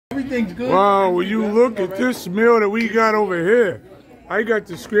Everything's good. Wow, will you look at this meal that we got over here? I got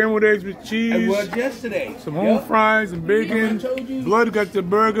the scrambled eggs with cheese. It was yesterday. Some home fries and bacon. Blood got the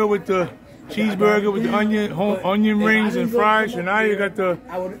burger with the cheeseburger with the onion rings and fries. Shanayiah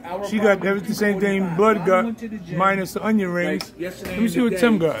got she got the same thing Blood got, minus the onion rings. Let me see what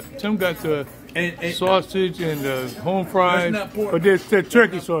Tim got. Tim got the sausage and the home fries, but they're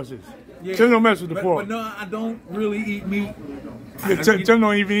turkey sausage. Yeah. Tim don't mess with the pork. But no, I don't really eat meat. Tim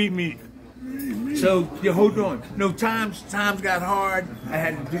don't even eat meat. So yeah, hold on. No, times got hard. I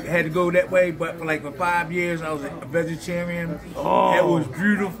had to go that way, but for 5 years I was a vegetarian. Oh, that was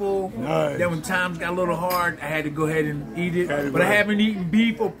beautiful. Nice. Then when times got a little hard, I had to go ahead and eat it. But I haven't eaten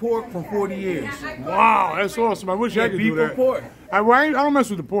beef or pork for 40 years. Wow, that's awesome. I wish I could do that. Beef or pork. I don't mess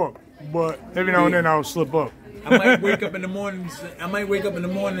with the pork, but every now and then I'll slip up. I might wake up in the morning.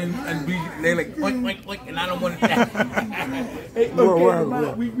 And be they're like oink oink oink, and I don't want to. Hey,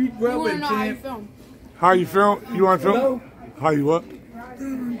 okay, we grub it, champ. How you film? You want to film? Hello? How you what?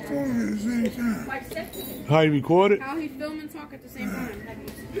 How you record it? How he film and talk at the same time.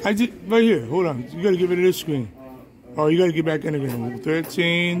 I just right here. Hold on. You gotta get rid of this screen. Oh, you gotta get back in again.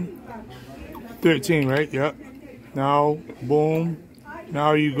 13, right? Yep. Now, boom.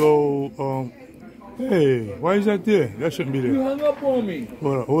 Now you go. Hey, why is that there? That shouldn't be there. You hung up on me.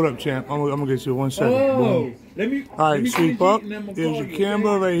 Hold up, champ. I'm gonna get you 1 second. Oh, boom. All right, sweep up. There's your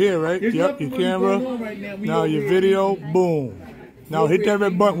camera right here, right? Yep, your camera. Now your video. Boom. Now hit that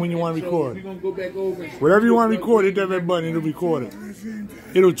red button when you want to record. Whatever you want to record, hit that red button. It'll record it.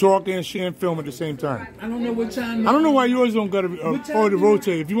 It'll talk and film at the same time. I don't know what time. I don't know why yours don't got to to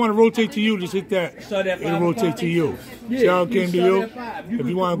rotate. If you want to rotate to you, just hit that. It'll rotate to you. See how it came to you? If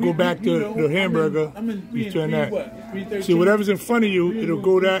you want to go back to the hamburger, you turn that. See, whatever's in front of you, it'll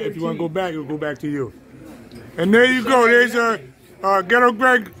go that. If you want to go back, it'll go back to you. And there you go. There's Ghetto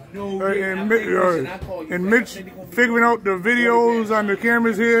Greg and Mitch figuring out the videos on the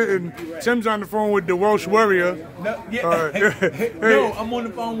cameras here, and Tim's on the phone with the Welsh Warrior. No, no, I'm on the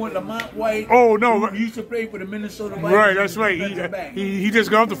phone with Lamont White. Oh no, who used to play for the Minnesota Vikings. Right, that's right. He just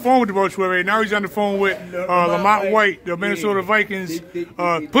got off the phone with the Welsh Warrior. Now he's on the phone with Lamont White, the Minnesota Vikings.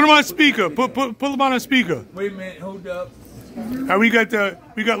 Put him on speaker. Put him on speaker. Wait a minute, hold up. We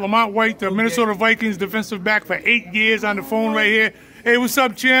got Lamont White, the Minnesota Vikings defensive back for 8 years, on the phone right here. Hey, what's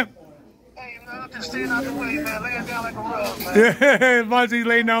up, champ? Hey, man, I'm just staying out the way, man. Laying down like a rug, man. Yeah, Monty's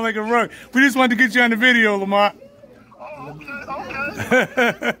laying down like a rug. We just wanted to get you on the video, Lamont. Oh, okay.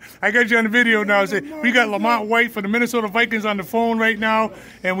 I got you on the video now. We got Lamont White for the Minnesota Vikings on the phone right now,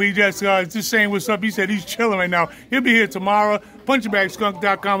 and we just saying what's up. He said he's chilling right now. He'll be here tomorrow.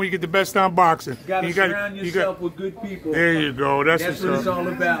 Punchingbagskunk.com, where you get the best on boxing. You got to surround yourself with good people. There you go. That's what it's all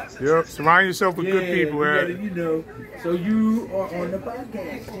about. Yep. Surround yourself with good people. So you are on the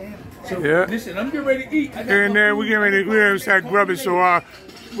podcast, man. So listen, I'm getting ready to eat. And then we getting ready to start grubbing. So I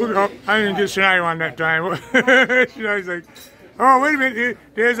didn't get Shanayiah on that time. Shanayiah's like, oh, wait a minute.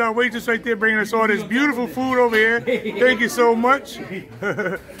 There's our waitress right there bringing us all this beautiful food over here. Thank you so much.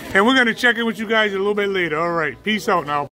 And we're going to check in with you guys a little bit later. All right. Peace out now.